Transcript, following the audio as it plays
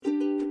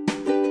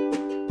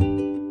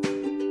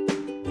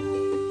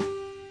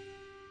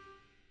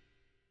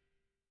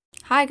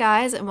Hi,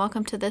 guys, and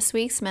welcome to this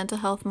week's Mental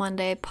Health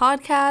Monday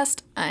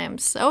podcast. I am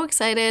so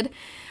excited.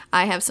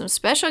 I have some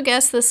special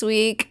guests this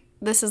week.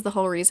 This is the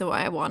whole reason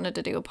why I wanted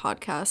to do a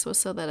podcast, was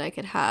so that I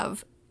could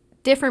have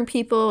different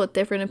people with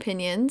different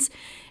opinions.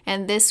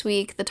 And this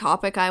week, the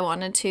topic I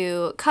wanted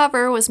to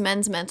cover was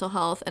men's mental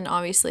health. And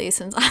obviously,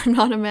 since I'm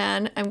not a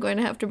man, I'm going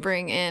to have to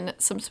bring in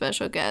some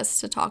special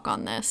guests to talk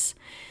on this.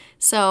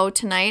 So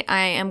tonight,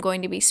 I am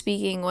going to be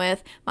speaking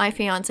with my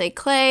fiancé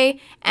Clay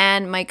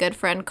and my good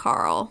friend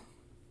Carl.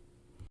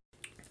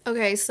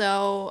 Okay,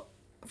 so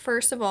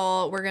first of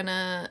all, we're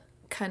gonna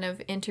kind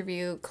of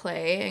interview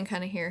Clay and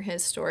kind of hear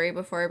his story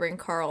before I bring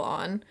Carl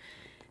on.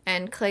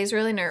 And Clay's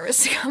really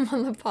nervous to come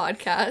on the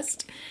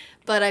podcast,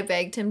 but I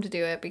begged him to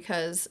do it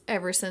because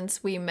ever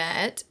since we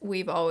met,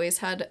 we've always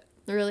had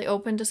really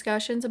open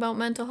discussions about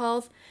mental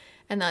health,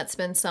 and that's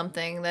been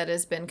something that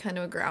has been kind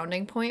of a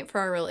grounding point for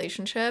our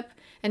relationship.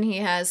 And he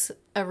has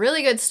a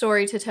really good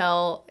story to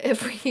tell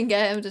if we can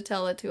get him to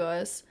tell it to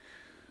us.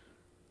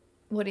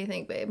 What do you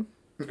think, babe?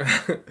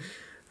 I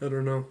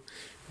don't know.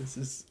 This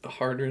is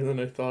harder than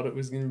I thought it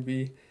was going to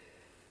be.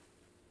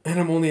 And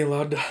I'm only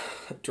allowed to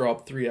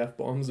drop 3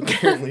 F-bombs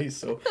apparently,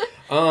 so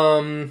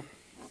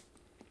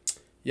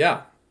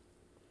yeah.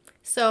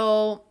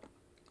 So,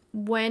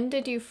 when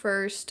did you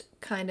first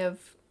kind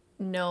of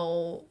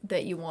know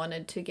that you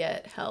wanted to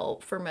get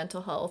help for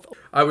mental health?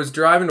 I was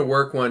driving to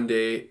work one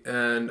day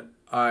and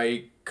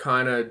I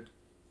kind of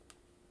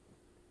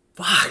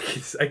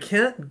I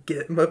can't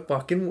get my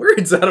fucking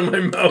words out of my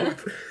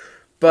mouth.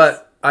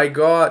 But I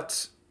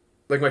got,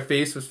 like, my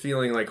face was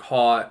feeling, like,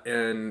 hot,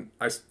 and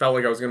I felt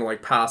like I was going to,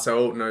 like, pass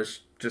out, and I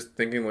was just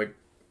thinking, like,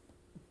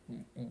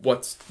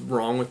 what's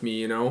wrong with me,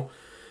 you know?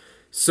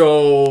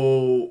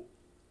 So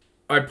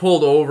I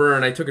pulled over,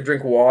 and I took a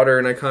drink of water,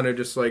 and I kind of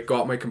just, like,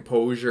 got my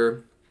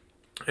composure,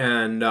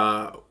 and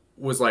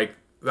was like,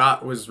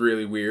 that was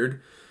really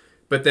weird.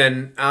 But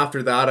then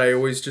after that, I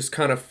always just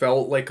kind of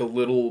felt, like, a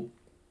little,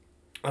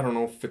 I don't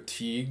know,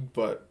 fatigued,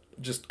 but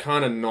just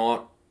kind of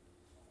not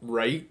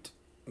right.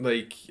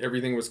 Like,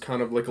 everything was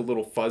kind of like a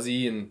little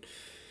fuzzy and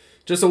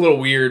just a little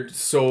weird.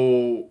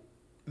 So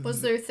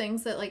was there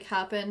things that like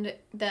happened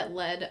that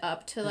led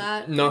up to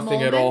that? Nothing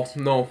moment? At all.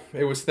 No,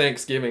 it was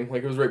Thanksgiving.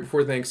 Like, it was right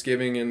before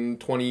Thanksgiving in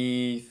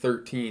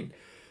 2013.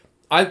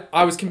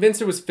 I was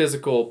convinced it was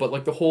physical, but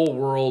like the whole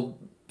world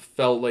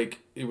felt like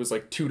it was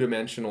like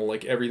two-dimensional.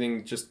 Like,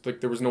 everything just, like,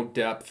 there was no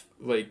depth.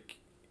 Like,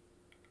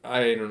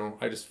 I don't know,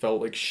 I just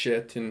felt like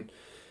shit. And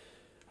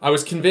I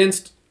was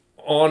convinced,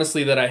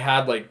 honestly, that I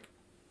had like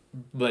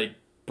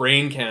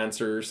brain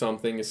cancer or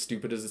something, as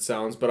stupid as it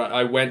sounds. But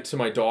I went to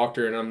my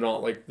doctor, and I'm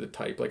not like the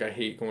type, like, I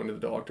hate going to the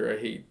doctor, I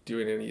hate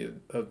doing any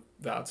of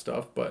that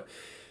stuff. But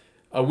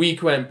a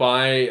week went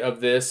by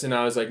of this, and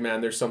I was like,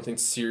 man, there's something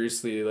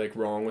seriously like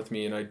wrong with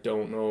me, and I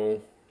don't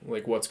know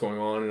like what's going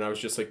on. And I was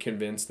just like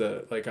convinced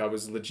that like I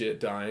was legit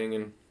dying.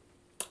 And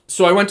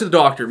so I went to the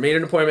doctor, made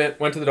an appointment,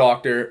 went to the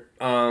doctor.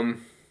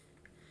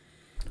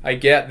 I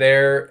get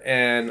there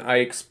and I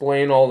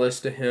explain all this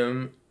to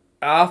him.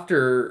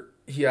 After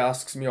he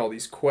asks me all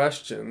these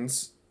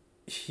questions,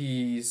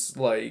 he's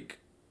like,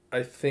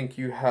 I think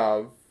you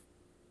have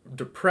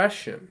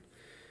depression.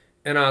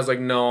 And I was like,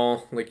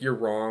 no, like, you're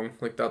wrong.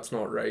 Like, that's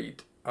not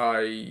right.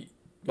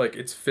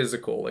 It's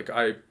physical. Like,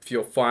 I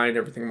feel fine.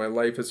 Everything in my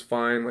life is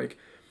fine. Like,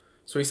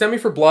 so he sent me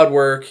for blood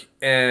work,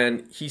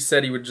 and he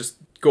said he would just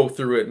go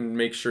through it and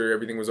make sure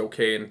everything was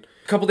okay. And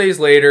a couple days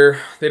later,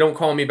 they don't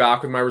call me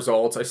back with my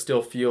results. I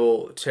still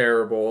feel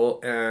terrible,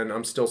 and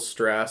I'm still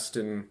stressed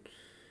and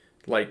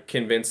like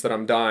convinced that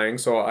I'm dying.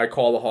 So I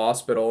call the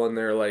hospital, and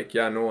they're like,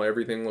 yeah, no,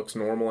 everything looks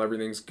normal,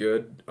 everything's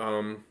good.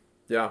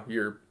 Yeah,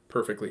 you're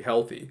perfectly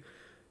healthy.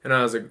 And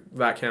I was like,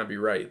 that can't be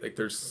right. Like,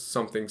 there's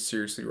something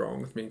seriously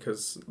wrong with me,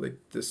 because like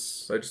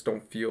this, I just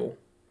don't feel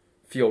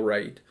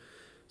right.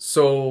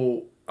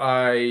 So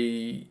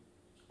I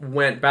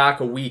went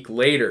back a week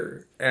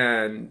later,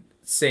 and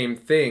same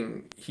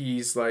thing.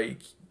 He's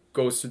like,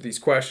 goes through these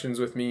questions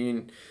with me,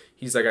 and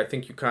he's like, I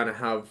think you kind of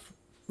have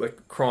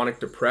like chronic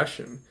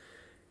depression.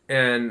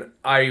 And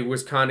I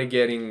was kind of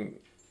getting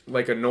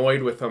like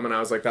annoyed with him, and I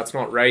was like, that's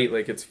not right.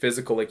 Like, it's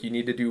physical. Like, you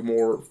need to do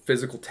more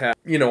physical tests.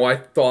 You know, I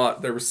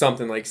thought there was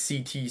something like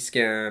CT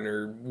scan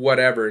or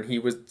whatever, and he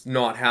was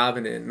not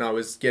having it, and I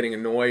was getting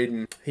annoyed.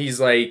 And he's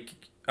like,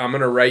 I'm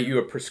going to write you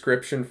a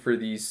prescription for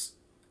these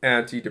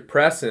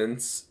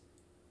antidepressants.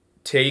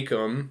 Take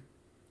them,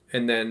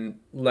 and then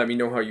let me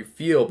know how you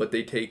feel. But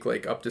they take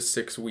like up to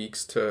 6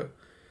 weeks to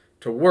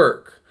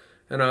work.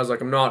 And I was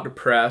like, I'm not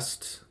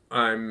depressed.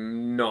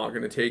 I'm not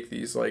going to take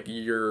these. Like,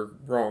 you're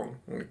wrong.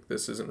 Like,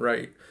 this isn't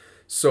right.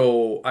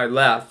 So I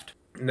left,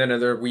 and then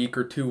another week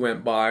or two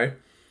went by,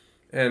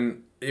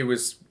 and it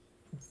was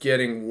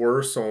getting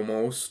worse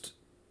almost,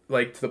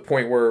 like to the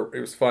point where it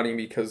was funny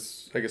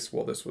because I guess,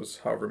 well, this was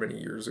however many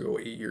years ago,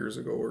 8 years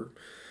ago or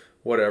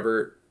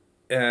whatever,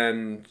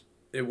 and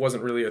it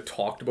wasn't really a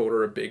talked about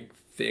or a big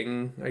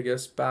thing, I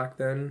guess, back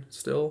then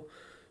still.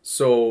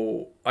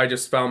 So I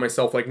just found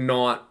myself like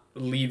not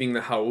leaving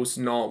the house,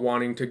 not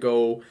wanting to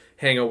go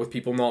hang out with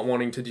people, not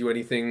wanting to do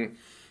anything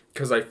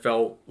because I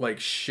felt like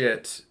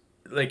shit,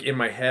 like in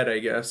my head, I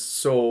guess.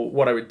 So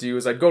what I would do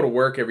is I'd go to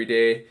work every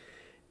day,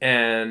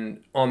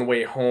 and on the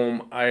way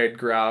home, I'd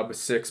grab a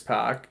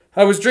 6-pack.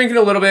 I was drinking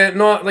a little bit,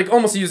 not like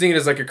almost using it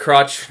as like a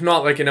crutch,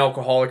 not like an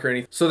alcoholic or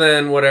anything. So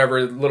then, whatever,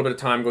 a little bit of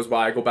time goes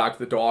by, I go back to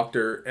the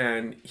doctor,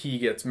 and he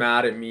gets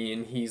mad at me,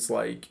 and he's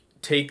like,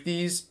 take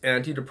these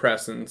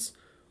antidepressants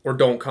or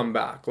don't come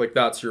back. Like,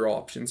 that's your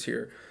options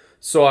here.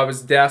 So I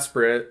was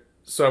desperate.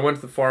 So I went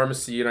to the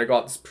pharmacy, and I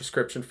got this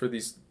prescription for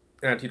these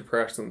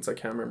antidepressants. I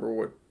can't remember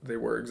what they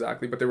were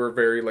exactly, but they were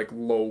very like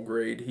low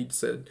grade. He'd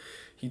said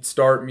he'd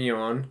start me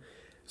on.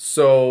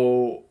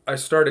 So I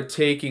started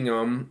taking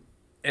them,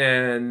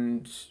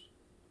 and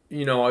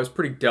I was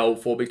pretty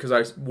doubtful because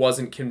I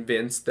wasn't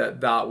convinced that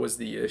that was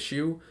the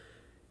issue.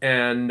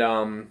 And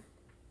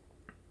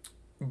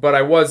but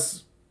I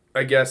was,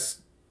 I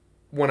guess,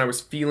 when I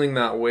was feeling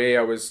that way,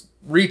 I was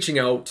reaching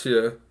out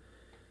to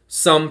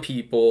some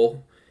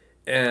people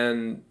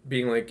and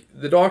being like,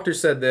 the doctor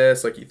said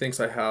this, like he thinks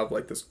I have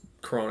like this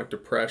chronic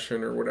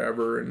depression or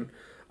whatever. And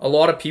a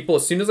lot of people,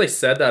 as soon as I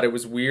said that, it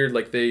was weird.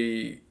 Like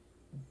it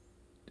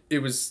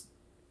was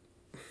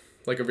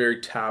like a very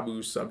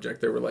taboo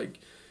subject. They were like,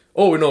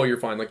 oh no, you're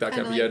fine. Like that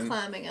Kinda can't be like it.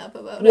 clamming up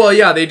about Well, it.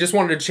 yeah, they just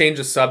wanted to change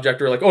the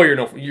subject, or like, oh,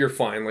 you're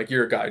fine. Like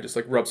you're a guy. Just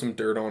like rub some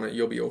dirt on it.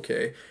 You'll be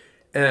okay.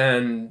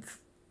 And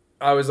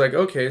I was like,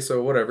 okay,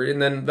 so whatever.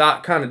 And then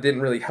that kind of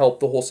didn't really help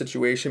the whole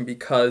situation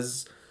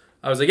because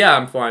I was like, yeah,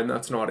 I'm fine.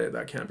 That's not it.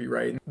 That can't be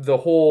right. The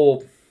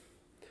whole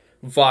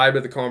vibe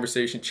of the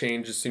conversation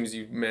changed as soon as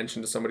you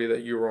mentioned to somebody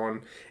that you were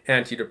on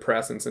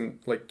antidepressants. And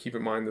like, keep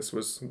in mind, this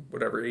was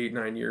whatever,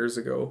 8-9 years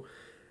ago.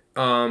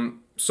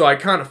 So I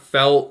kind of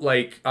felt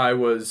like I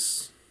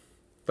was,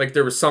 like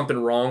there was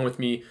something wrong with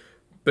me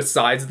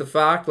besides the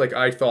fact, like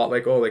I thought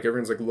like, oh, like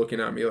everyone's like looking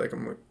at me like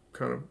I'm like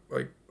kind of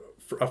like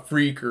a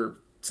freak or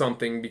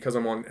something because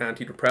I'm on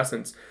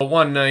antidepressants. But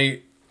one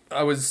night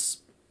I was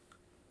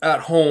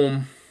at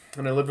home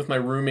and I lived with my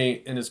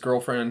roommate and his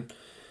girlfriend,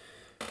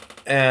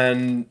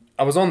 and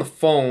I was on the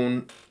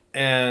phone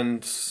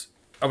and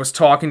I was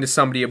talking to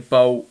somebody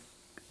about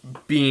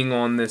being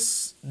on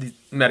this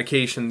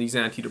medication, these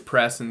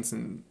antidepressants,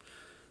 and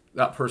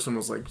that person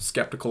was like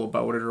skeptical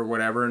about it or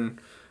whatever, and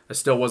I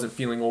still wasn't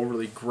feeling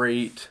overly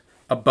great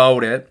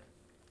about it.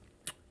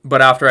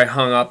 But after I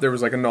hung up, there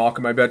was like a knock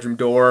on my bedroom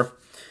door,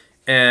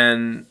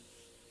 and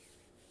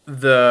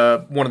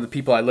one of the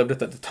people I lived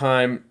with at the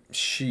time,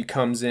 she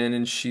comes in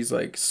and she's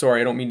like,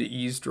 sorry, I don't mean to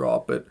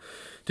eavesdrop, but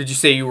did you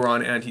say you were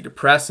on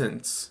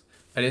antidepressants?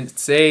 I didn't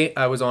say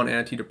I was on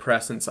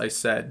antidepressants. I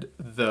said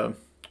the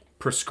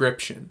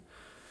prescription.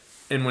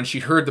 And when she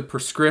heard the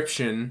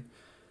prescription,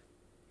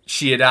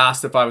 she had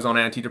asked if I was on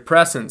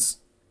antidepressants.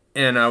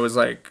 And I was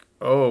like,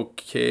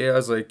 okay. I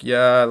was like,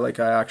 yeah, like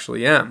I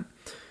actually am.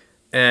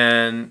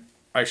 And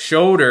I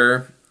showed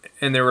her,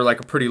 and they were like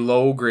a pretty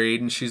low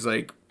grade. And she's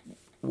like,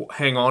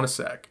 hang on a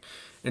sec.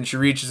 And she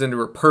reaches into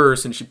her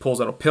purse and she pulls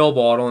out a pill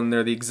bottle, and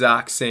they're the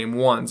exact same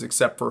ones,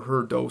 except for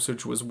her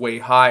dosage was way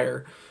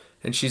higher.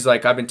 And she's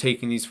like, I've been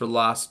taking these for the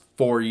last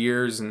 4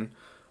 years, and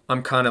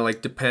I'm kind of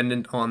like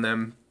dependent on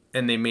them,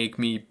 and they make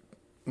me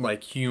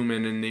like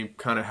human, and they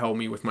kind of help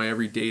me with my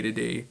every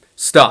day-to-day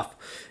stuff.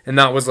 And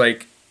that was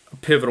like a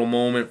pivotal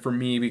moment for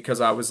me,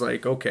 because I was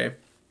like, okay,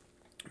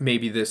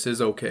 maybe this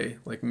is okay.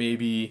 Like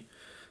maybe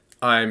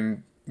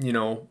I'm,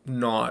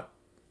 not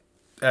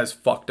as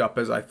fucked up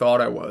as I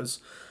thought I was.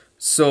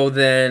 So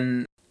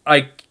then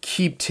I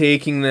keep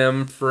taking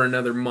them for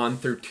another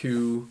month or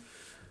two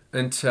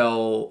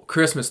until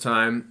Christmas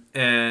time.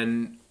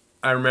 And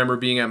I remember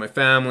being at my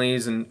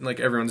family's, and like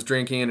everyone's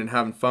drinking and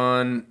having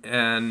fun.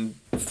 And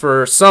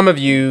for some of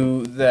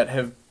you that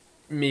have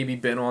maybe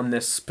been on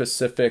this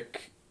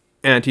specific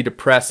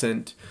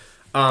antidepressant,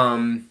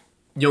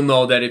 you'll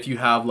know that if you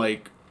have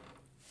like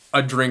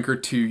a drink or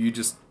two, you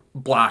just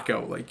black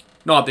out. Like,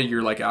 not that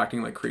you're like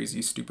acting like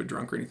crazy, stupid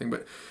drunk or anything,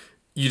 but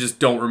you just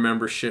don't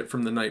remember shit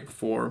from the night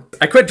before.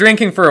 I quit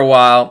drinking for a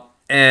while,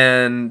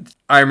 and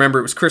I remember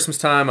it was Christmas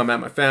time. I'm at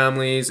my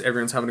family's.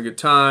 Everyone's having a good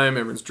time.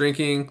 Everyone's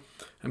drinking.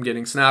 I'm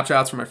getting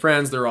Snapchats from my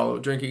friends. They're all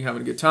out drinking,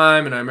 having a good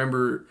time. And I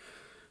remember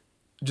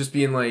just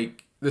being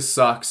like, this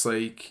sucks.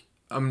 Like,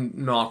 I'm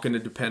not going to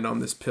depend on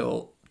this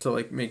pill to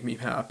like make me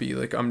happy.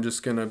 Like, I'm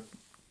just going to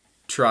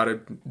try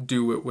to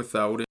do it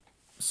without it.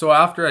 So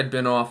after I'd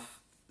been off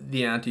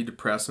the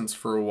antidepressants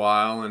for a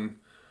while and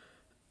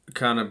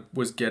kind of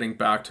was getting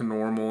back to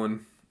normal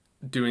and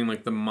doing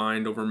like the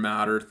mind over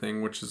matter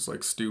thing, which is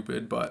like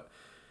stupid, but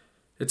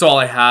it's all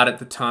I had at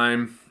the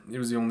time. It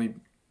was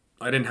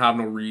I didn't have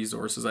no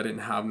resources. I didn't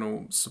have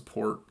no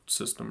support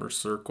system or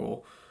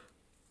circle.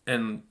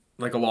 And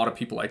like a lot of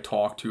people I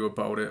talked to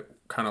about it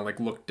kind of like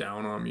looked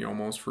down on me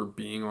almost for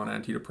being on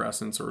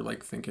antidepressants, or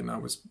like thinking I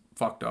was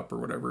fucked up or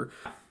whatever.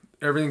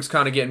 Everything's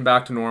kind of getting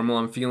back to normal.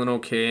 I'm feeling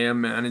okay.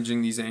 I'm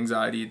managing these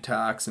anxiety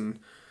attacks and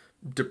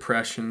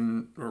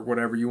depression, or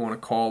whatever you want to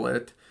call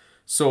it.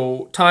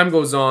 So time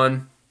goes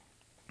on,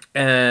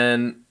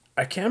 and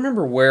I can't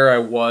remember where I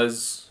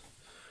was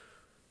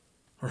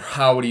or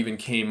how it even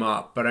came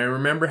up. But I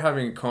remember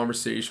having a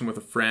conversation with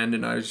a friend,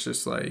 and I was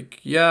just like,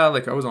 yeah,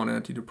 like I was on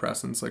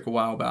antidepressants like a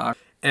while back.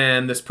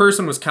 And this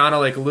person was kind of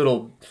like a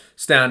little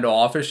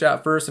standoffish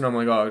at first. And I'm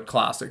like, oh,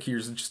 classic.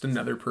 Here's just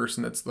another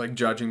person that's like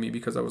judging me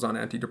because I was on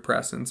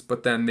antidepressants.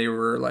 But then they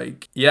were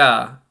like,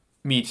 yeah,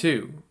 me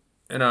too.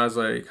 And I was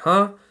like,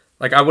 huh?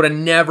 Like I would have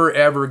never,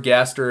 ever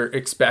guessed or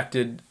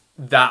expected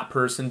that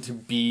person to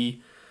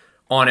be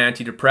on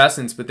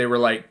antidepressants, but they were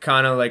like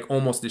kind of like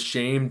almost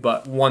ashamed.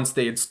 But once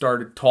they had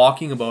started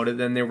talking about it,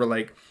 then they were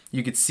like,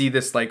 you could see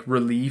this like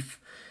relief,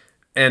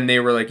 and they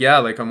were like, yeah,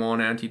 like I'm on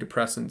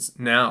antidepressants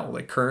now,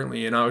 like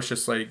currently. And I was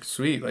just like,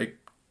 sweet, like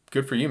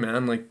good for you,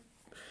 man. Like,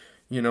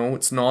 you know,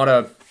 it's not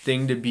a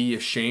thing to be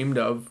ashamed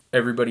of.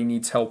 Everybody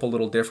needs help a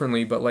little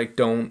differently, but like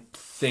don't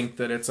think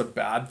that it's a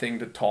bad thing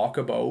to talk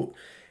about.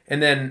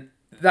 And then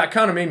that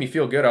kind of made me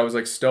feel good. I was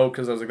like stoked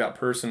because I was like, that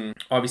person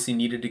obviously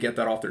needed to get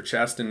that off their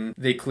chest, and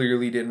they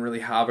clearly didn't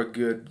really have a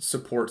good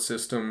support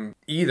system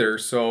either.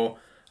 So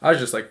I was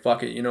just like,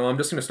 fuck it, you know, I'm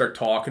just going to start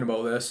talking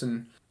about this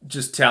and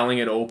just telling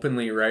it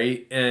openly,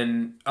 right?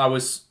 And I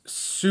was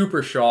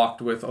super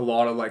shocked with a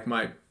lot of like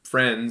my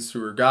friends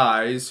who were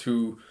guys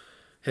who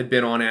had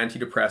been on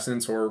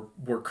antidepressants or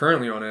were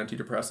currently on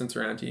antidepressants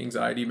or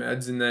anti-anxiety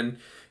meds. And then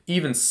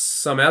even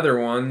some other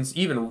ones,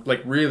 even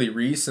like really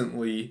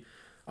recently,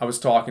 I was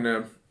talking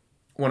to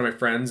one of my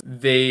friends.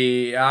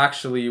 They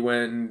actually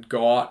went and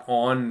got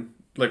on,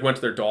 like went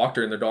to their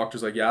doctor, and their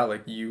doctor's like, yeah,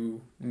 like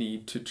you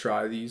need to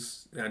try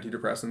these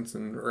antidepressants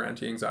and or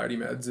anti-anxiety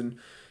meds. And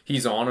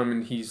he's on them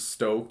and he's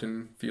stoked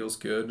and feels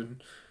good.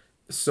 And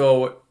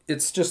so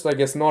it's just, I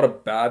guess, not a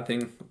bad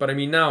thing. But I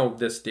mean, now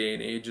this day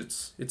and age,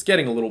 it's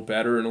getting a little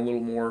better and a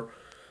little more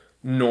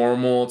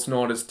normal. It's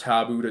not as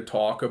taboo to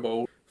talk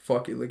about.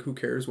 Fuck it, like who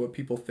cares what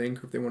people think,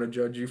 if they want to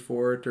judge you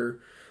for it or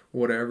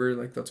whatever.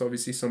 Like that's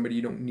obviously somebody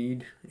you don't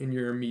need in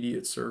your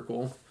immediate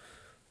circle.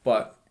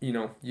 But, you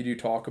know, you do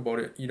talk about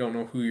it. You don't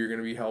know who you're going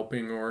to be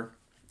helping, or,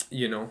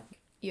 you know.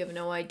 You have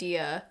no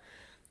idea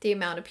the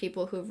amount of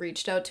people who've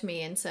reached out to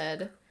me and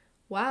said,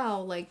 wow,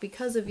 like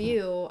because of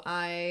you,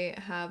 I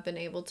have been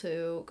able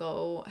to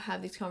go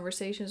have these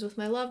conversations with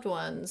my loved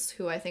ones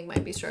who I think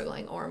might be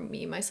struggling, or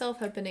me myself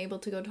have been able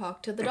to go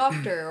talk to the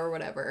doctor or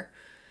whatever.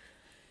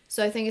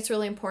 So I think it's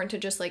really important to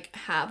just like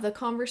have the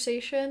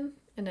conversation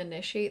and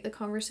initiate the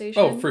conversation.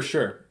 Oh, for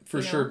sure.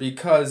 For sure.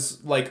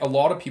 Because like a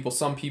lot of people,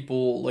 some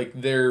people, like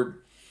their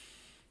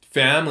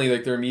family,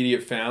 like their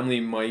immediate family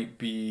might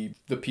be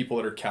the people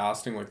that are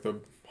casting like the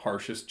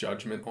harshest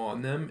judgment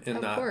on them.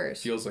 And that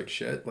feels like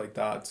shit. Like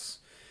that's,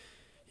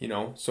 you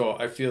know, so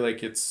I feel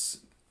like it's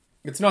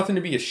nothing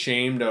to be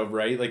ashamed of,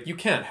 right? Like you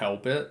can't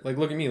help it. Like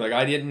look at me. Like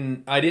I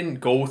didn't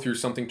go through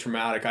something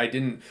traumatic.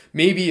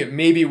 Maybe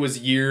it was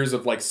years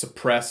of like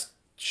suppressed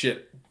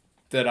shit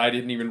that I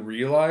didn't even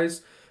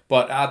realize.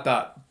 But at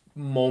that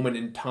moment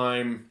in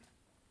time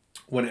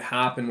when it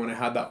happened, when I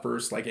had that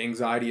first like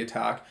anxiety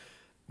attack,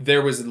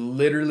 there was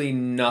literally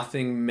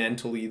nothing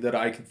mentally that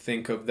I could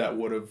think of that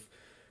would have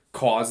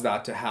caused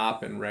that to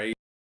happen, right?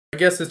 I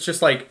guess it's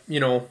just like, you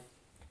know,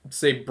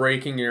 say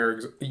breaking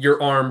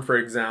your arm, for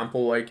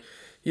example. Like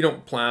you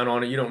don't plan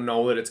on it, you don't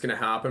know that it's going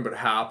to happen, but it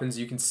happens.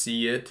 You can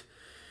see it.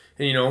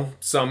 And, you know,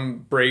 some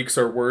breaks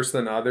are worse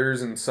than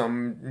others, and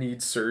some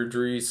need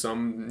surgery,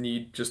 some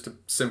need just a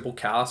simple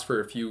cast for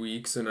a few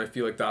weeks. And I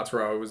feel like that's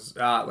where I was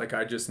at. Like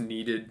I just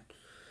needed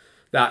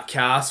that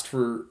cast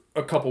for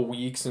a couple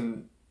weeks,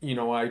 and, you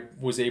know, I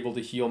was able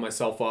to heal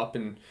myself up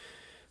and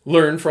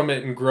learn from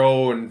it and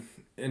grow and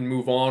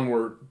move on,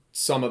 where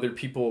some other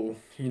people,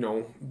 you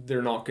know,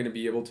 they're not going to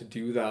be able to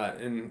do that.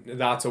 And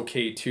that's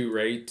okay too,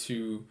 right?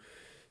 To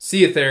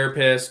see a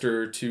therapist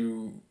or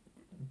to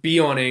be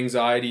on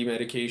anxiety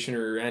medication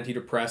or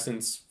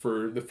antidepressants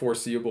for the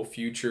foreseeable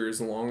future,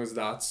 as long as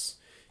that's,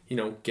 you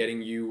know,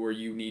 getting you where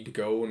you need to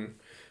go and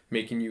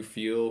making you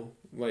feel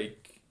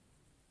like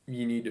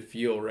you need to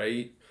feel,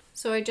 right?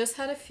 So I just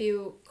had a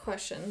few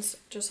questions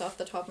just off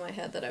the top of my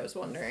head that I was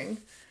wondering.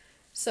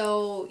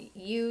 So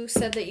you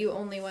said that you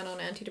only went on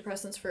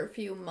antidepressants for a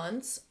few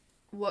months.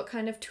 What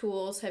kind of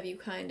tools have you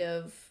kind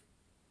of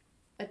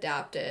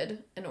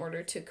adapted in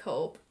order to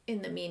cope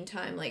in the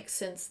meantime, like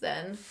since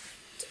then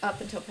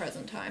up until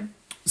present time?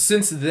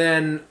 Since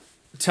then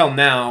till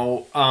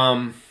now,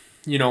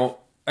 you know,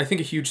 I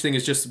think a huge thing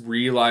is just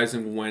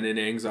realizing when an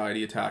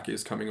anxiety attack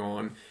is coming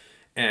on,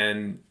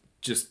 and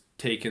just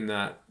taking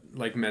that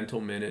like mental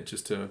minute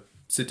just to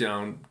sit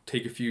down,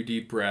 take a few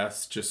deep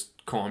breaths,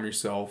 just calm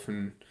yourself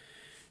and,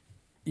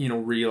 you know,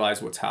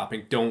 realize what's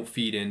happening. Don't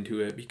feed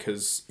into it,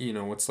 because, you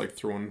know, it's like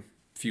throwing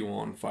fuel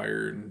on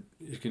fire and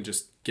it can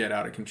just get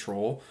out of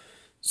control.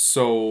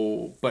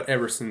 So, but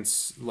ever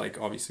since, like,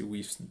 obviously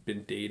we've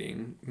been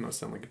dating, I'm not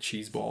sound like a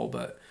cheese ball,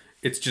 but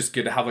it's just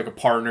good to have like a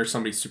partner,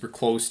 somebody super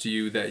close to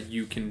you that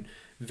you can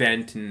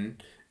vent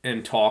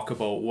and talk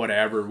about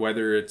whatever,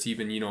 whether it's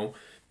even, you know,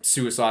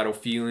 suicidal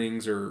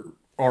feelings or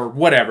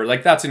whatever.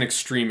 Like that's an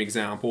extreme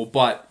example,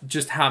 but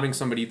just having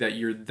somebody that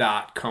you're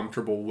that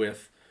comfortable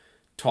with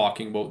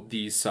talking about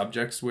these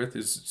subjects with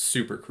is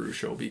super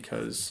crucial,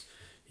 because,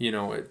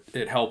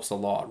 it helps a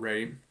lot,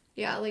 right?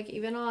 Yeah, like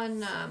even on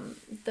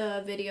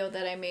the video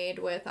that I made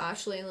with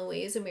Ashley and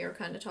Louise, and we were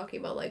kind of talking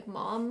about like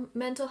mom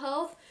mental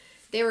health,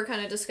 they were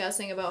kind of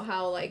discussing about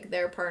how like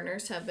their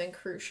partners have been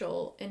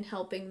crucial in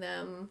helping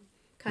them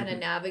kind of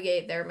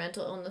navigate their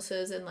mental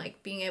illnesses and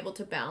like being able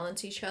to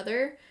balance each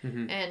other.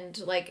 And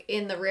like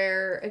in the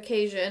rare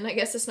occasion, I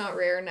guess it's not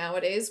rare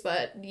nowadays,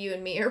 but you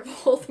and me are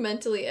both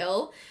mentally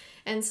ill.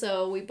 And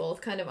so we both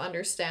kind of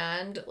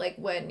understand like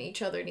when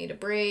each other need a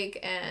break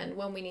and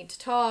when we need to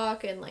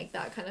talk and like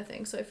that kind of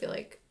thing. So I feel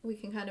like we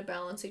can kind of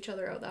balance each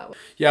other out that way.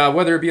 Yeah,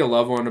 whether it be a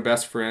loved one, a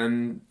best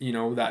friend,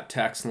 that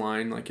text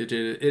line, like it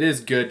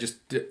is good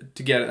just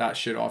to get that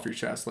shit off your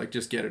chest. Like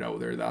just get it out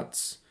there.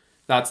 That's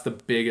the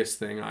biggest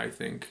thing, I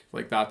think.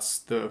 Like that's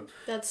step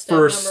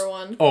first number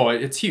one. Oh,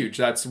 it's huge.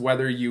 That's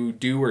whether you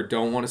do or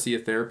don't want to see a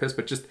therapist,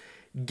 but just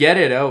get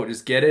it out.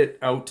 Just get it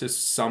out to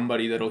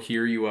somebody that'll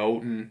hear you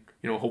out and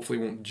hopefully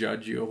won't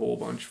judge you a whole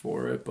bunch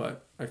for it.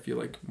 But I feel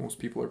like most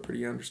people are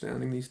pretty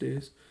understanding these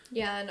days.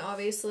 Yeah, and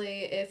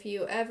obviously, if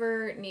you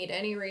ever need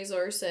any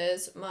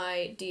resources,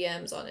 my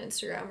DMs on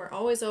Instagram are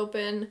always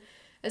open,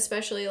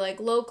 especially like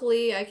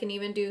locally. I can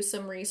even do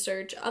some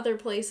research other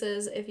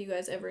places. If you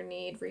guys ever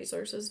need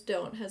resources,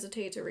 don't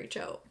hesitate to reach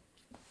out.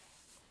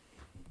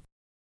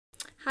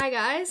 Hi,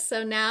 guys.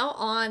 So now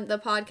on the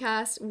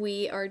podcast,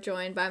 we are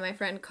joined by my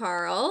friend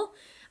Carl.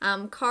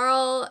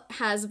 Carl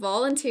has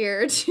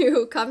volunteered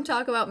to come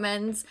talk about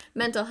men's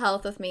mental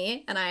health with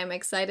me, and I am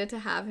excited to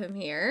have him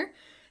here.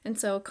 And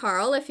so,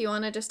 Carl, if you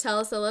want to just tell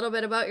us a little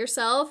bit about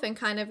yourself and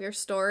kind of your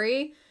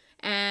story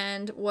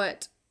and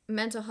what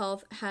mental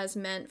health has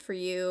meant for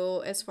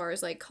you as far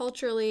as like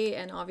culturally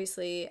and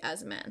obviously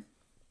as men.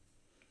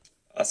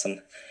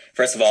 Awesome.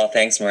 First of all,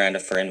 thanks, Miranda,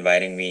 for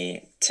inviting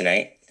me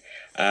tonight.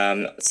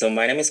 So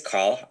my name is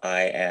Carl.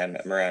 I am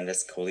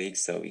Miranda's colleague,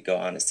 so we go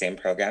on the same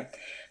program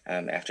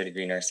after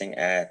degree nursing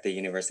at the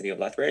University of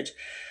Lethbridge.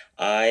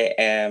 I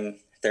am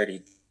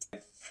 30.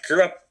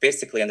 Grew up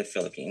basically in the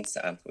Philippines,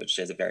 which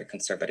is a very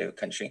conservative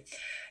country.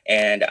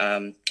 And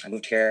I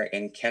moved here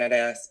in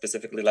Canada,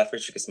 specifically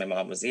Lethbridge, because my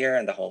mom was here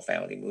and the whole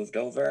family moved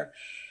over.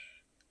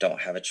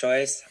 Don't have a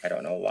choice. I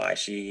don't know why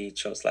she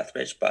chose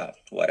Lethbridge, but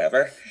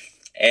whatever.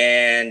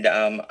 And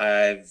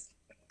I've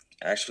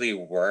actually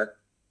worked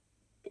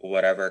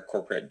whatever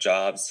corporate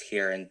jobs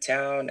here in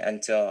town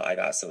until I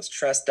got so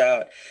stressed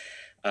out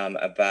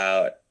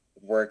about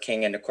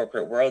working in the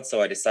corporate world.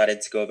 So I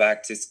decided to go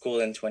back to school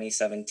in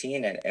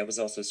 2017, and it was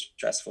also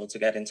stressful to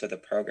get into the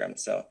program.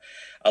 So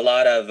a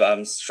lot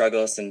of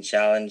struggles and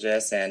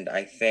challenges, and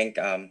I think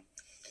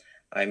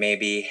I may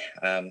be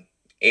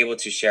able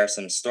to share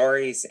some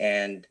stories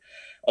and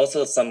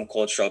also some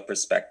cultural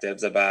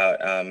perspectives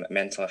about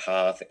mental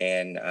health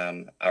in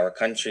our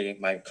country,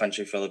 my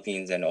country,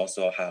 Philippines, and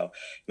also how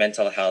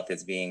mental health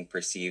is being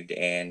perceived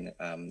in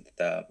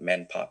the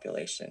men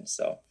population.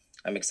 So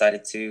I'm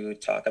excited to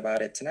talk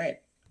about it tonight.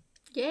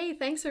 Yay,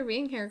 thanks for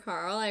being here,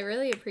 Carl. I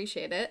really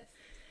appreciate it.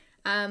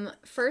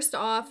 First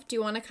off, do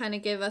you want to kind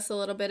of give us a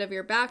little bit of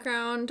your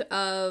background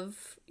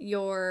of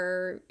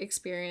your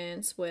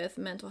experience with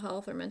mental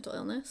health or mental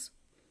illness?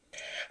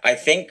 I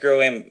think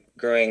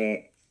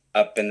growing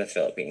up in the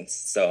Philippines,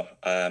 so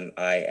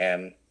I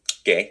am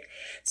gay.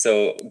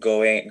 So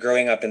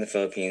growing up in the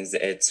Philippines,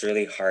 it's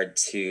really hard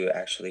to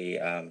actually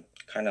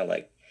kind of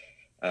like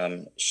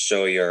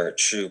show your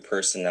true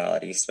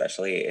personality,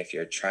 especially if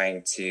you're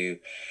trying to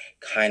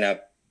kind of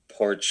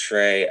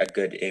portray a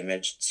good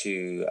image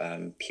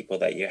to people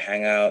that you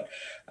hang out.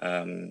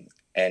 And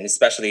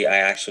especially, I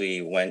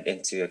actually went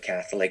into a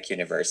Catholic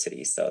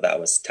university, so that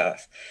was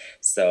tough.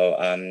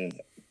 So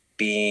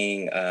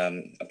being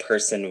a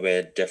person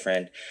with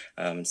different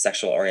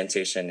sexual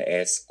orientation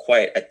is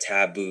quite a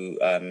taboo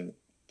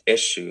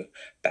issue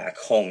back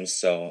home,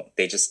 so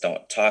they just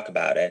don't talk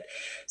about it.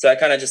 So I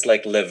kind of just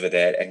like live with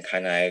it and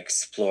kind of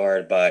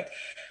explored. But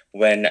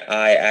when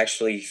I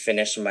actually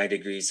finished my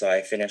degree, so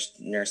I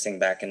finished nursing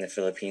back in the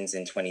Philippines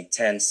in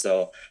 2010,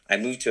 so I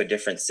moved to a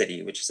different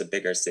city, which is a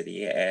bigger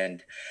city,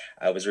 and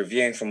I was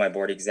reviewing for my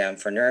board exam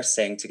for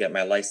nursing to get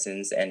my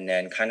license, and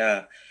then kind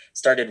of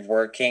started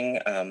working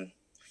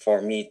for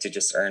me to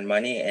just earn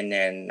money. And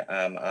then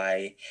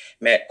I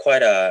met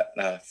quite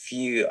a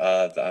few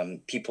of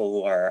people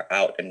who are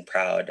out and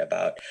proud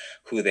about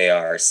who they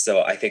are.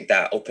 So I think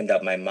that opened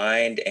up my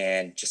mind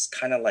and just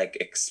kind of like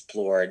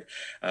explored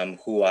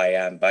who I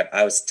am. But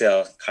I was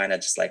still kind of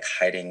just like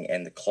hiding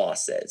in the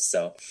closet.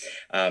 So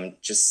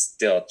just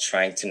still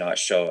trying to not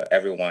show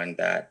everyone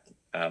that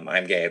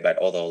I'm gay, but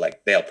although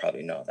like they'll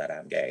probably know that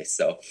I'm gay.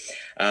 So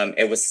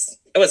it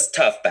was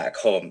tough back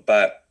home.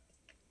 But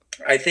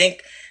I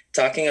think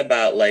talking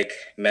about like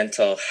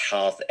mental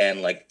health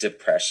and like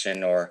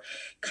depression or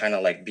kind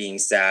of like being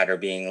sad or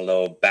being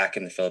low back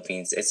in the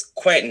Philippines, it's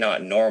quite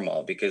not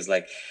normal because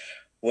like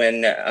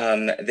when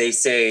they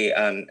say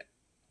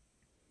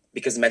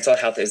because mental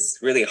health is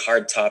really a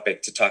hard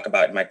topic to talk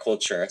about in my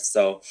culture.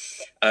 So,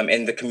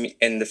 in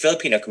the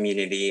Filipino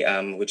community,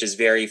 which is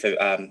very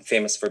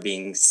famous for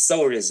being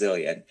so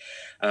resilient,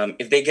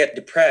 if they get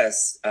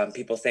depressed,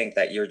 people think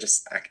that you're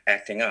just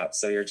acting up.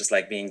 So you're just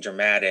like being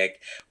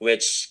dramatic,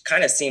 which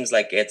kind of seems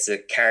like it's a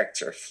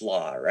character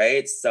flaw,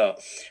 right? So,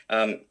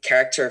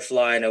 character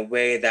flaw in a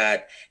way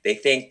that they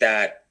think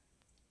that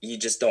you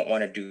just don't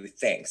want to do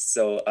things.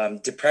 So,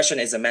 depression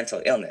is a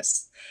mental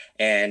illness,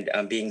 and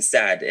being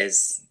sad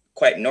is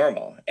quite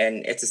normal,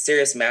 and it's a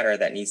serious matter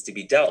that needs to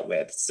be dealt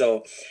with.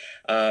 So,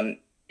 um,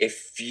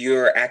 if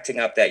you're acting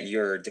up that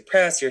you're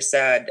depressed, you're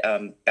sad,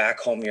 back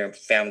home, your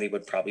family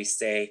would probably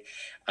say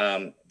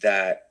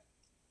that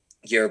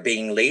you're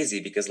being lazy,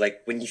 because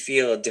like when you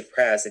feel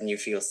depressed and you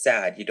feel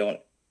sad, you don't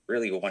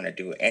really want to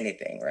do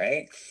anything,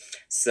 right?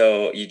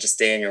 So you just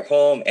stay in your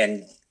home,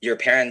 and your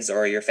parents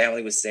or your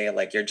family would say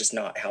like you're just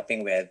not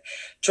helping with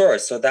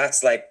chores. So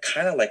that's like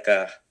kind of like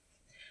a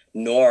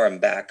norm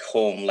back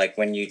home, like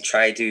when you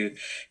try to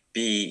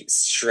be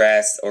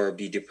stressed or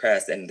be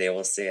depressed, and they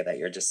will say that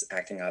you're just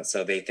acting out,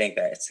 so they think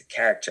that it's a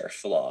character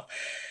flaw.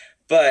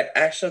 But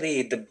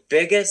actually, the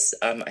biggest,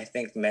 I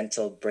think,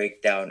 mental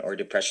breakdown or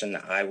depression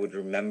I would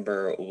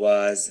remember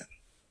was,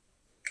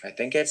 I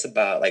think it's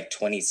about like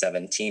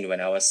 2017,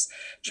 when I was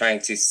trying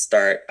to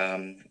start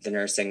the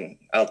nursing.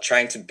 I was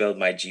trying to build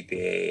my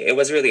GPA. It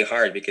was really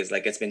hard because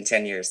like it's been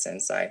 10 years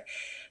since I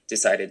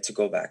decided to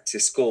go back to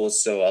school.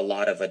 So a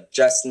lot of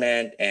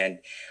adjustment, and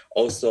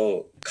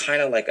also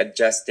kind of like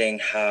adjusting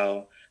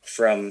how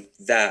from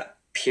that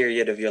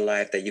period of your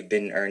life that you've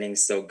been earning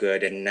so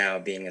good, and now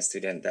being a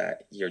student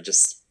that you're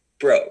just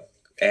broke,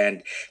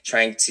 and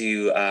trying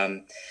to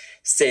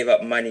save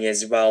up money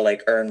as well,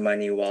 like earn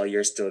money while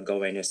you're still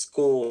going to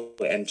school,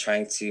 and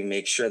trying to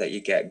make sure that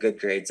you get good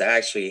grades. I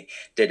actually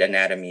did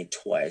anatomy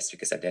twice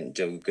because I didn't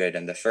do good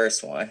in the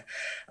first one,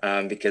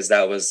 because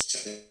it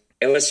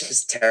was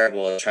just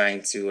terrible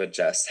trying to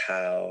adjust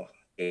how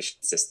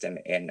Asian system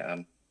in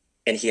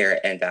here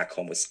and back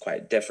home was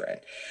quite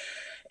different.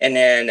 And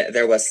then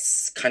there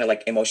was kind of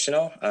like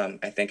emotional.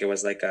 I think it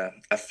was like a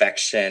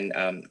affection,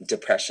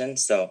 depression.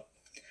 So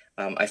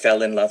I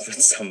fell in love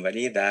with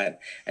somebody that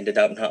ended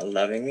up not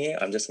loving me.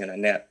 I'm just gonna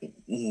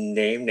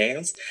name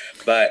names,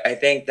 but I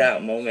think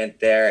that moment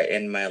there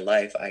in my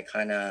life, I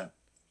kind of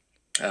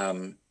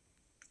um,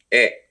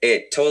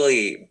 it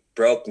totally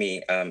broke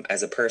me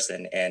as a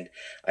person, and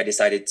I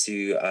decided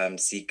to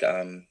seek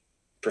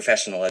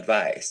professional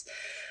advice.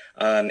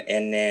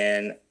 And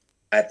then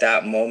at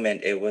that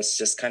moment, it was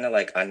just kind of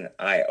like an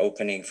eye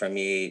opening for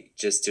me,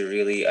 just to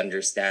really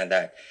understand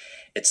that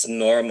it's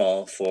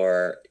normal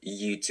for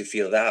you to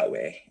feel that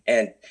way.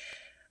 And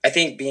I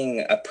think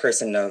being a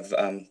person of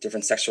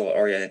different sexual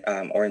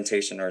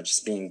orientation, or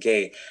just being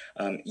gay,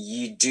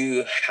 you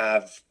do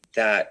have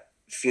that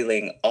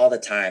feeling all the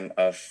time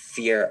of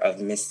fear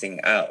of missing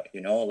out.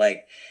 You know,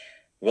 like,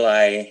 will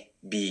I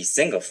be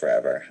single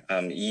forever?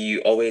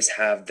 You always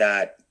have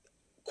that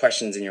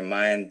questions in your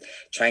mind,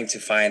 trying to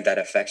find that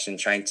affection,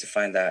 trying to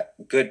find that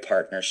good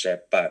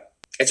partnership, but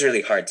it's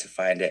really hard to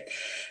find it,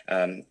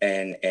 and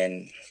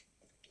in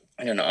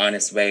an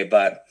honest way.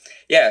 But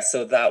yeah,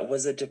 so that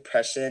was a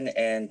depression,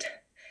 and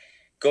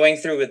going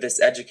through with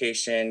this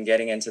education,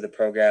 getting into the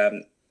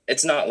program,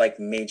 it's not like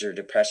major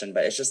depression,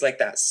 but it's just like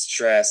that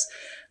stress,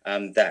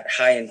 that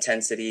high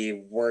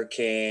intensity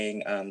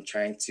working,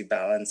 trying to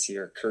balance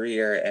your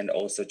career, and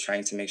also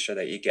trying to make sure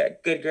that you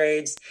get good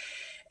grades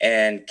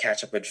and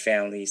catch up with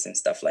families and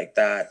stuff like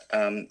that.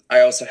 I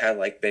also had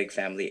like big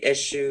family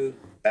issue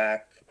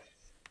back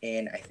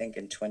in, I think,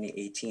 in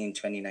 2018,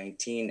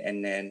 2019.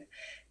 And then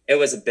it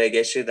was a big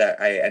issue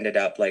that I ended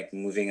up like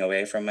moving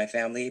away from my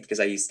family, because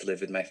I used to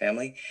live with my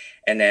family.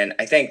 And then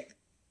I think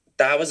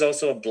that was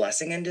also a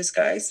blessing in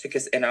disguise,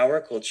 because in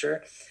our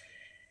culture,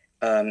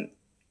 um,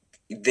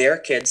 their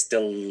kids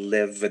still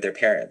live with their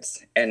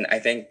parents. And I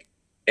think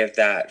if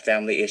that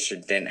family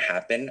issue didn't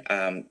happen,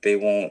 they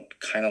won't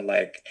kind of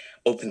like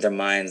open their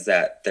minds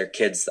that their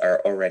kids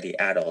are already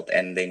adult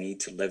and they need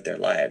to live their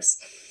lives.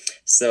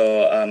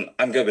 So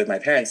I'm good with my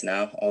parents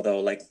now, although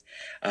like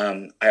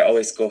I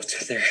always go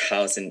to their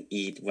house and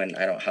eat when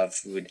I don't have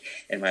food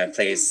in my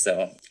place.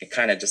 So it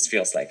kind of just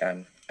feels like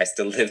I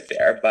still live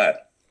there,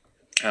 but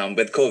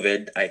with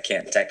COVID, I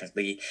can't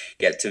technically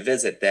get to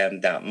visit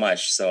them that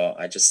much. So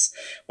I just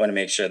want to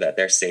make sure that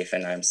they're safe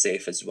and I'm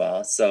safe as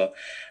well. So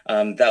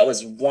that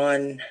was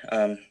one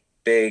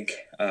big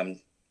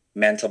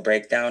mental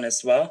breakdown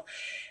as well.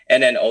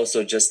 And then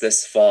also just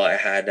this fall, I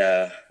had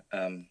a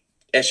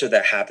issue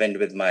that happened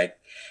with my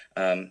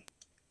um,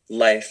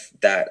 life,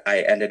 that I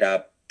ended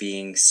up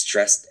being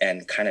stressed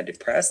and kind of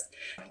depressed,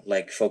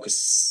 like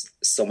focus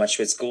so much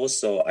with school.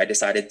 So I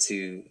decided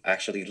to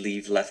actually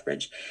leave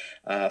Lethbridge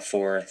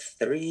for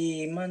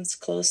 3 months,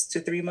 close to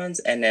 3 months.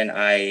 And then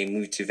I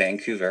moved to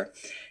Vancouver,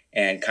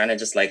 and kind of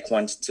just like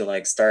wanted to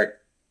like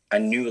start a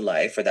new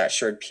life for that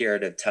short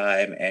period of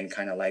time and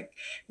kind of like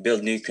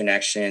build new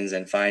connections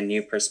and find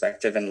new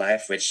perspective in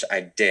life, which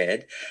I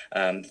did,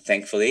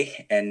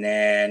 thankfully. And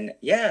then,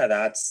 yeah,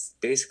 that's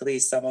basically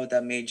some of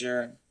the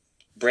major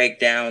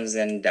breakdowns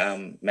and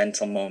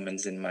mental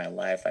moments in my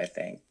life, I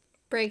think.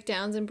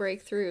 Breakdowns and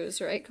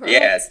breakthroughs, right, Carl?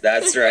 Yes,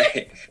 that's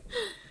right.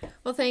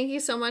 Well, thank you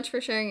so much for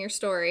sharing your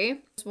story. I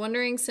was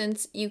wondering,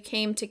 since you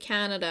came to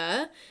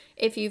Canada,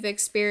 if you've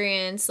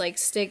experienced like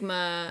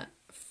stigma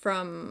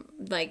from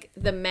like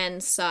the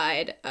men's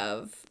side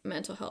of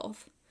mental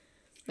health.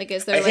 Like,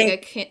 is there I like a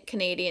think,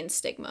 Canadian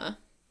stigma?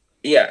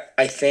 yeah,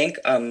 I think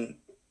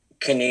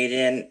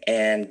Canadian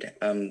and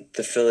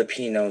the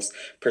Filipinos'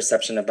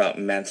 perception about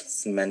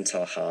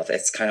mental health,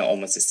 it's kind of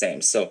almost the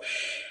same. So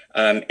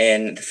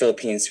in the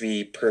Philippines,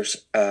 we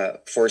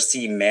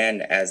foresee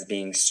men as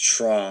being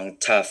strong,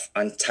 tough,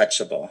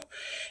 untouchable.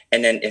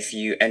 And then if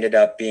you ended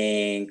up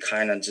being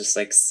kind of just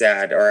like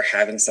sad or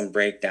having some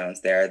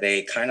breakdowns there,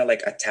 they kind of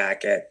like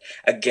attack it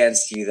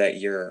against you that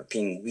you're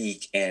being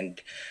weak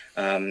and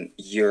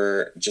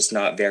you're just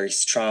not very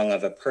strong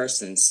of a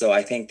person. So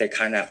I think they're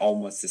kind of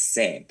almost the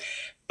same.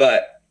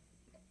 But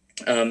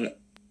um,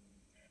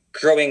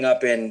 growing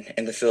up in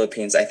the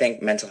Philippines, I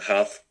think mental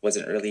health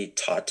wasn't really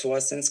taught to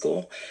us in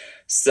school.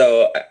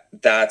 So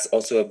that's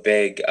also a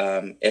big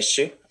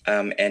issue.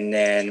 And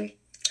then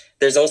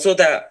there's also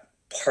that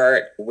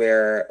part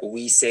where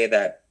we say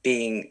that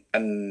being a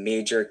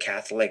major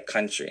Catholic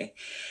country,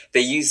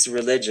 they use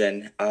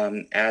religion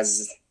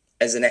as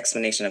an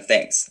explanation of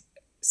things,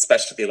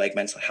 especially like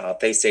mental health.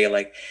 They say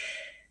like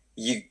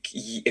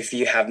if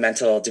you have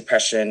mental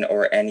depression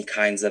or any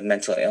kinds of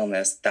mental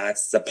illness,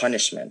 that's a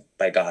punishment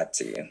by God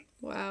to you.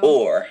 Wow.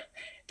 Or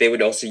they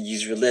would also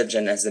use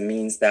religion as a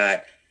means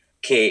that,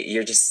 okay,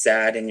 you're just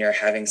sad and you're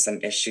having some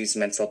issues,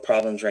 mental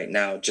problems right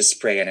now, just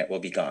pray and it will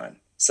be gone.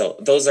 So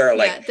those are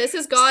Yeah, like this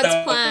is God's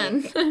some,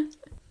 plan.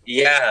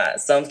 yeah,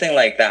 something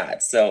like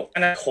that. So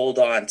kind of hold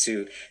on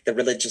to the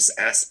religious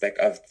aspect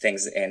of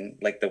things in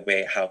like the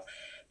way how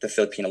the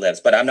Filipino lives.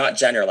 But I'm not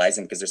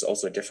generalizing because there's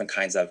also different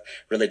kinds of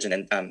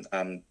religion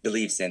and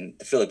beliefs in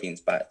the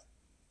Philippines, but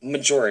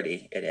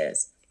majority it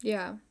is.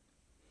 Yeah.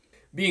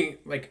 Being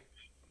like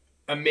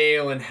a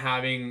male and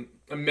having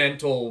a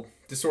mental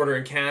disorder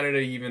in Canada,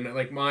 even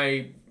like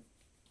my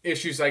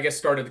issues, I guess,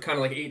 started kind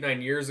of like 8,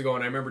 9 years ago,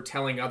 and I remember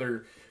telling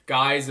other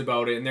guys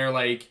about it, and they're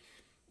like,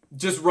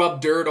 "Just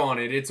rub dirt on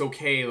it. It's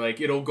okay.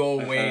 Like it'll go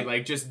away. Uh-huh.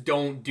 Like just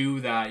don't do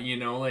that."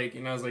 Like,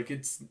 and I was like,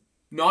 "It's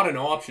not an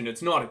option.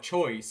 It's not a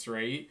choice,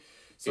 right?"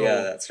 Yeah,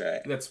 So that's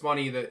right. that's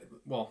funny that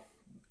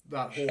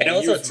that And whole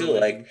also use too,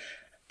 like religion.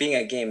 being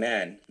a gay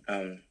man,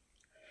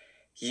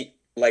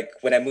 like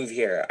when I moved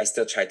here, I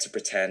still tried to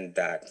pretend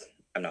that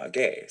I'm not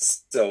gay.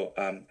 So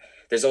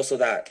there's also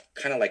that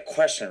kind of like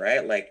question,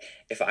 right? Like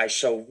if I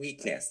show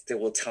weakness, they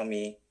will tell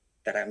me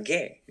that I'm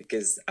gay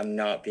because I'm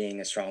not being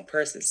a strong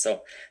person.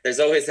 So there's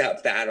always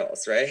that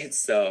battles, right?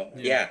 So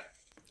Yeah. yeah,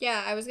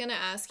 Yeah, I was gonna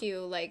ask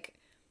you, like,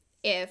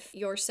 if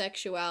your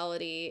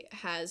sexuality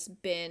has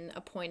been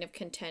a point of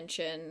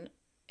contention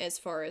as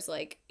far as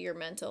like your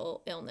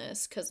mental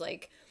illness, because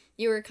like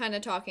you were kind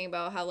of talking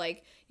about how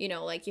like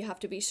like you have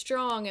to be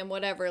strong and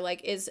whatever.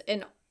 Like, is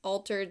an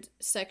altered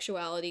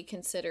sexuality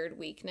considered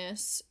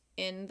weakness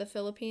in the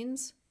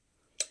Philippines?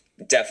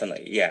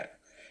 definitely, yeah,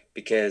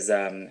 because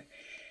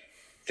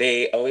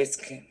they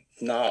always,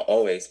 not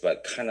always,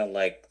 but kind of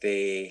like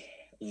they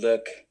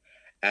look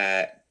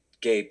at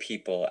gay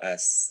people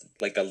as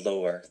like a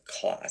lower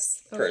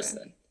class Okay.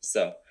 person.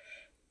 So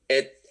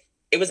it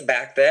it was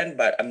back then,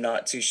 but I'm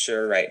not too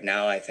sure right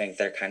now. I think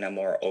they're kind of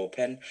more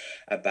open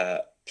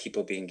about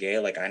people being gay.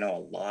 Like I know a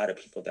lot of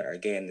people that are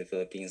gay in the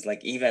Philippines.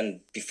 Like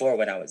even before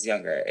when I was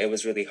younger, it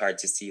was really hard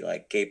to see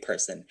like gay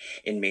person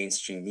in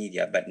mainstream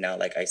media. But now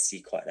like I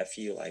see quite a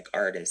few like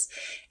artists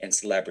and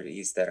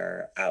celebrities that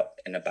are out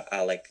and about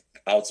like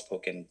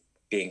outspoken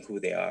being who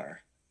they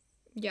are.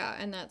 Yeah,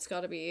 and that's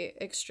got to be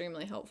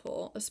extremely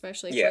helpful,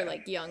 especially for Yeah,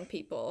 like young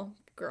people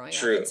growing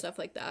up and true. stuff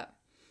like that.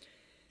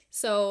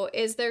 So,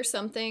 is there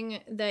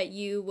something that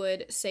you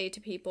would say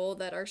to people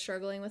that are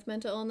struggling with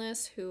mental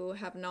illness who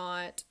have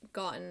not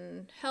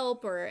gotten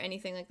help or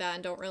anything like that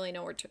and don't really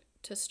know where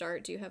to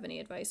start? Do you have any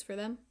advice for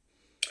them?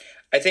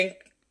 I think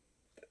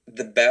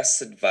the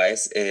best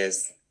advice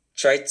is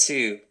try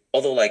to,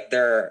 although like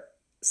there are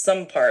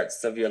some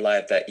parts of your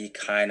life that you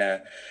kind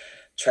of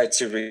try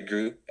to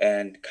regroup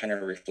and kind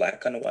of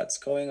reflect on what's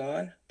going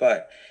on,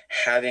 but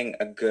having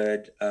a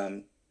good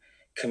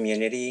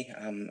community,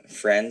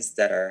 friends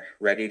that are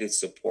ready to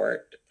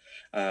support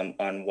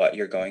on what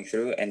you're going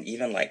through, and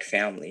even like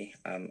family,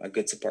 a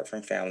good support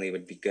from family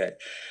would be good.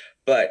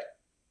 But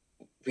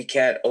we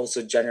can't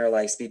also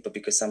generalize people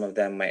because some of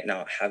them might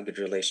not have good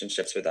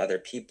relationships with other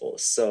people.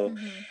 So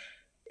Mm-hmm.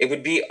 it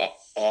would be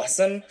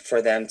awesome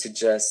for them to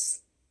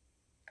just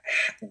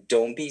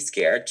don't be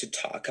scared to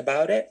talk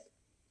about it,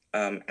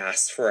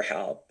 ask for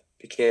help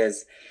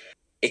because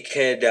it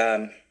could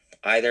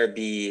either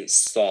be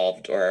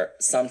solved or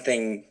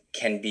something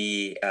can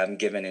be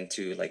given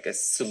into like a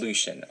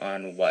solution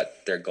on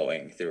what they're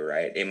going through,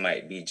 right? It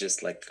might be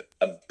just like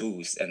a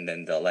boost, and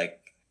then they'll like,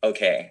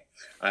 okay,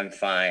 I'm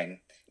fine.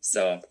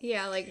 So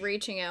Yeah, like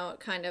reaching out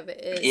kind of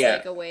is yeah,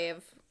 like a way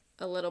of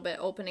a little bit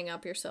opening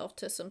up yourself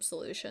to some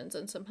solutions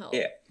and some help.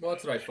 yeah. Well,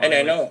 that's what I And find. I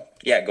Like, know,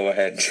 yeah, go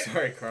ahead.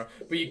 sorry, Carl,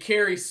 but you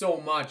carry so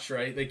much,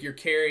 right? Like you're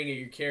carrying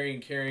it,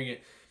 carrying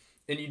it,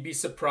 and you'd be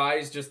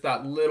surprised just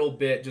that little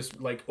bit, just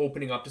like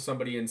opening up to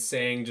somebody and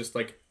saying just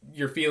like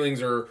your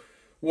feelings or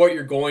what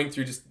you're going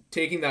through, just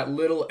taking that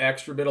little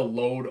extra bit of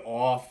load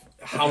off,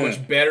 how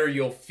much better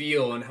you'll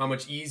feel and how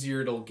much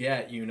easier it'll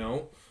get, you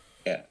know?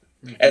 Yeah.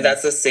 And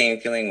that's the same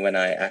feeling when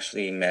I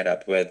actually met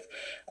up with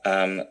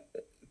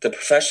the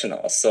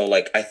professional. So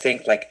like I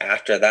think like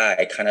after that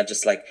I kind of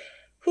just like,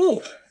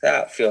 whew,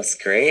 that feels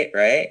great,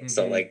 right?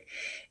 So like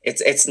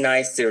it's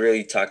nice to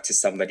really talk to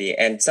somebody.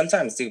 And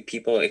sometimes too,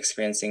 people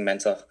experiencing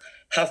mental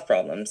health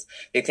problems,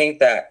 they think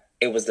that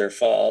it was their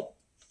fault,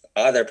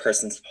 other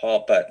person's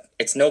fault, but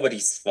it's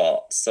nobody's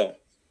fault. So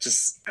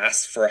just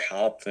ask for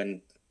help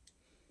and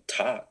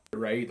talk.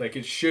 Right? Like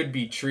it should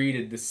be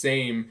treated the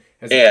same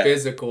as a Yeah,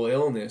 physical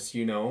illness,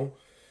 you know?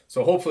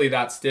 So hopefully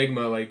that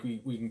stigma, like we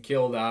can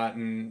kill that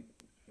and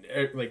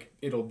like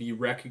it'll be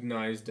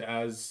recognized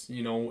as,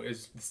 you know,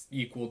 is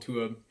equal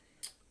to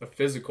a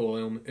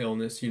physical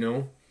illness, you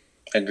know?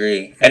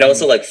 agree. And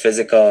also like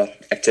physical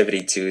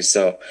activity too.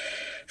 So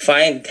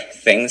find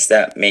things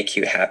that make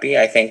you happy.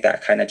 I think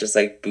that kind of just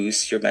like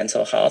boosts your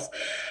mental health.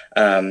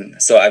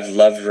 So I've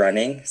loved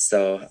running.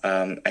 So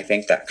I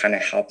think that kind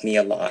of helped me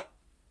a lot.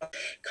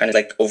 Kind of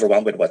like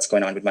overwhelmed with what's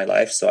going on with my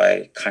life. So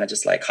I kind of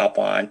just like hop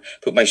on,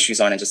 put my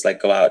shoes on, and just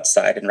like go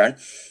outside and run.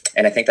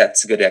 And I think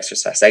that's a good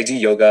exercise. I do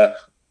yoga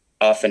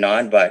off and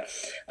on, but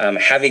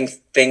having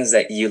things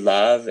that you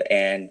love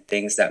and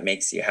things that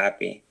makes you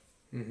happy.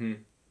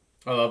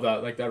 I love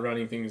that. Like that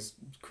running thing is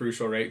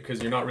crucial, right?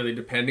 Because you're not really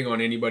depending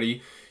on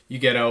anybody. You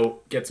get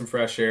out, get some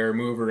fresh air,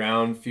 move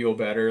around, feel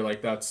better.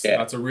 Like Yeah,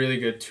 that's a really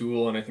good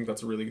tool, and I think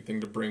that's a really good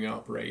thing to bring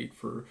up, right?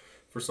 For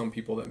some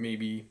people that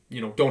maybe,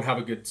 you know, don't have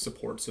a good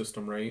support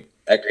system, right?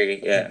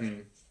 agree. Yeah.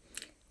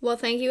 Well,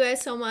 thank you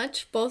guys so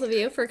much, both of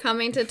you, for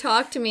coming to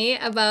talk to me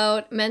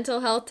about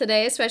mental health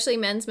today, especially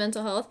men's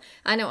mental health.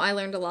 I know I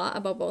learned a lot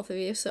about both of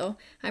you, so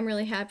I'm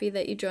really happy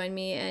that you joined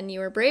me and you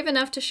were brave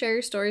enough to share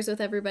your stories with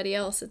everybody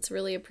else. It's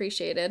really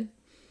appreciated.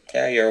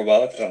 Yeah, you're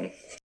welcome.